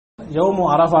யௌமு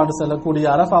அரஃபான்னு சொல்லக்கூடிய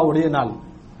அரஃபாவுடைய நாள்.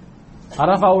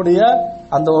 அரஃபாவுடைய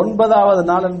அந்த 9வது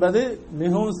நாள் என்பது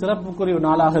மிகவும் சிறப்புக்குரிய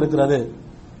நாளாக இருக்கிறது.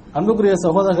 அன்புக்குரிய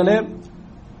சகோதரர்களே,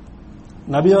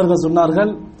 நபி அவர்கள்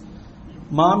சொன்னார்கள்,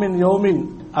 மாமின் யௌமின்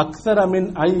அக்ஸர மின்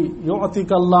ஐ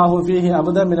யுஅதிகல்லாஹு ஃபீஹி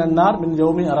அபத மினன் நார் மின்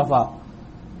யௌமி அரஃபா.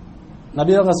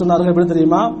 நபி அவர்கள் சொன்னார்கள், எப்படி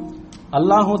தெரியுமா?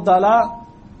 அல்லாஹு தஆலா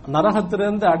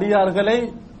நரகத்திலிருந்து அடியார்களை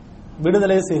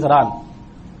விடுதலை செய்கிறான்.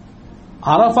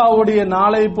 அரஃபாவுடைய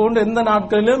நாளை போன்று எந்த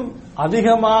நாட்களிலும்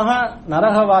அதிகமாக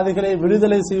நரகவாதிகளை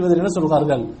விடுதலை செய்வதில்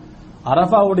சொல்கிறார்கள்.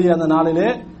 அரஃபாவுடைய அந்த நாளிலே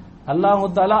அல்லாஹு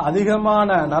தஆலா அதிகமான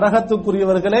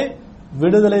நரகத்துக்குரியவர்களை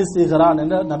விடுதலை செய்கிறான்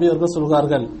என்று நபி அவர்கள்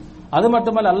சொல்கிறார்கள். அது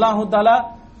மட்டுமல்ல, அல்லாஹு தஆலா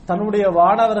தன்னுடைய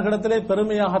வானவர்களிடத்திலே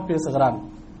பெருமையாக பேசுகிறான்.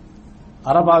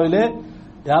 அரஃபாவிலே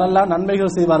யாரெல்லாம்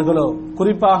நன்மைகள் செய்வார்களோ,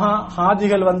 குறிப்பாக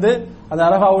ஹாஜிகள் அந்த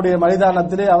அரஃபாவுடைய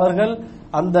மைதானத்திலே அவர்கள்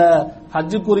அந்த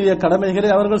ஹஜ்ஜுக்குரிய கடமைகளை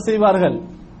அவர்கள் செய்வார்கள்.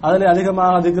 அதிலே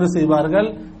அதிகமாக திக்ர் செய்வார்கள்,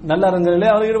 நல்லறங்களிலே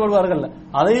அவர்கள் ஈடுபடுவார்கள்.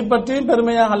 அதை பற்றியும்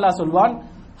பெருமையாக அல்லாஹ் சொல்வான்.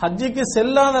 ஹஜ்ஜிக்கு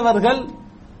செல்லாதவர்கள்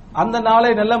அந்த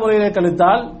நாளை நல்ல முறையிலே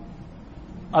கழித்தால்,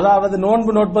 அதாவது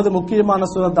நோன்பு நோட்பது முக்கியமான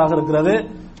சுன்னத்தாக இருக்கிறது.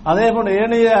 அதே போன்ற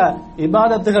ஏனைய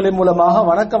இபாதத்துகளின் மூலமாக,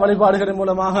 வணக்க வழிபாடுகளின்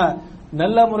மூலமாக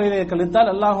நல்ல முறையிலே கழித்தால்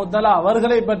அல்லாஹு தஆலா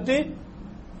அவர்களை பற்றி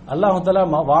அல்லாஹு தஆலா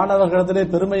வானவர்களிடத்திலே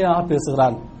பெருமையாக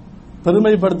பேசுகிறான்,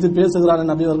 பெருமைப்படுத்தி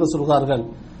பேசுகிறான் நபி அவர்கள் சொல்கிறார்கள்.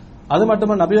 அது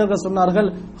மட்டுமல்ல, நபி அவர்கள் சொன்னார்கள்,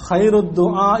 ஹைருத்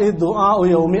துஆஇ துஆஉ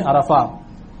யௌமி அரஃபா.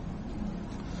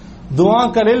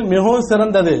 துஆக்களில் மிகவும்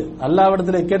சிறந்தது,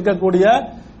 அல்லாஹ்விடத்திலே கேட்கக்கூடிய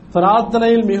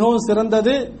பிரார்த்தனையில் மிகவும்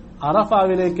சிறந்தது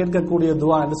அரஃபாவிலே கேட்கக்கூடிய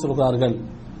துஆ என்று சொல்கிறார்கள்.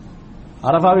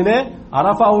 அரஃபாவிலே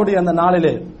அரஃபாவுடைய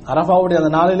அந்த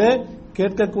நாளிலே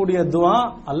கேட்கக்கூடிய துஆ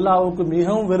அல்லாஹ்வுக்கு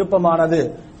மிகவும் விருப்பமானது,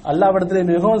 அல்லாஹ்விடத்திலே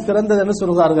மிகவும் சிறந்தது என்று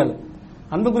சொல்கிறார்கள்.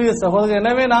 அன்புக்குரிய சகோதரர்,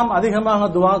 எனவே நாம் அதிகமாக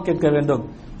துஆ கேட்க வேண்டும்.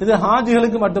 இது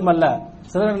ஹாஜிகளுக்கு மட்டுமல்ல.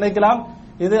 சிலர் நினைக்கலாம்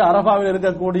இது அரஃபாவில்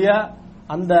இருக்கக்கூடிய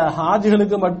அந்த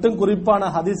ஹாஜிகளுக்கு மட்டும் குறிப்பான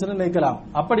ஹதீஸ் நினைக்கலாம்.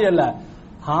 அப்படி அல்ல,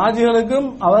 ஹாஜிகளுக்கும்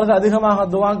அவர்கள் அதிகமாக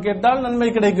துஆ கேட்டால் நன்மை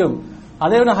கிடைக்கும்.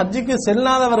 அதேபோல ஹஜ்ஜுக்கு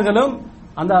செல்லாதவர்களும்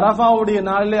அந்த அரஃபாவுடைய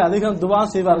நாளிலே அதிகம் துஆ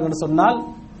செய்வார்கள் என்று சொன்னால்,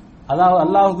 அதாவது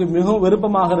அல்லாஹ்வுக்கு மிகவும்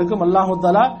விருப்பமாக இருக்கும். அல்லாஹு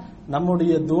தஆலா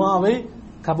நம்முடைய துஆவை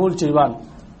கபூல் செய்வான்.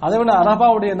 அதேபோல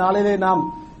அரஃபாவுடைய நாளிலே நாம்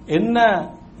என்ன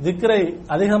திக்ரை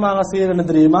அதிகமாக செய்ய வேண்டும்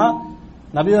தெரியுமா?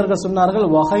 நபி அவர்கள் சொன்னார்கள்,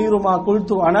 வகைரு மா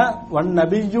குல்து அன வன்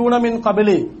நபியூன மின்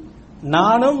கபிலி.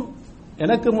 நானும்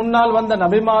எனக்கு முன்னால் வந்த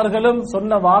நபிமார்களும்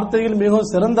சொன்ன வார்த்தையில் மிகவும்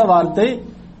சிறந்த வார்த்தை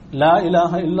லா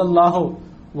இலாஹ இல்லல்லாஹு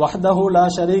வஹ்தஹு லா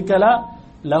ஷரீக லஹு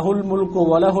லஹுல் முல்கு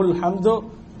வ லஹுல் ஹம்து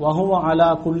வ ஹுவ அலா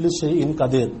குல்லி ஷைஇன்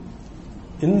கதீர்.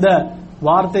 இந்த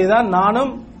வார்த்தை தான்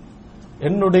நானும்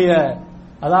என்னுடைய,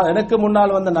 அதாவது எனக்கு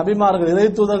முன்னால் வந்த நபிமார்கள் இறை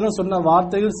தூதர்கள் சொன்ன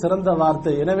வார்த்தையில் சிறந்த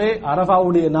வார்த்தை. எனவே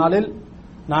அரஃபாவுடைய நாளில்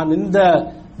நாம் இந்த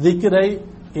திக்ரை,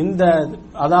 இந்த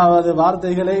அதாவது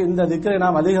வார்த்தைகளை, இந்த திக்ரை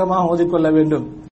நாம் அதிகமாக ஓதிக்கொள்ள வேண்டும்.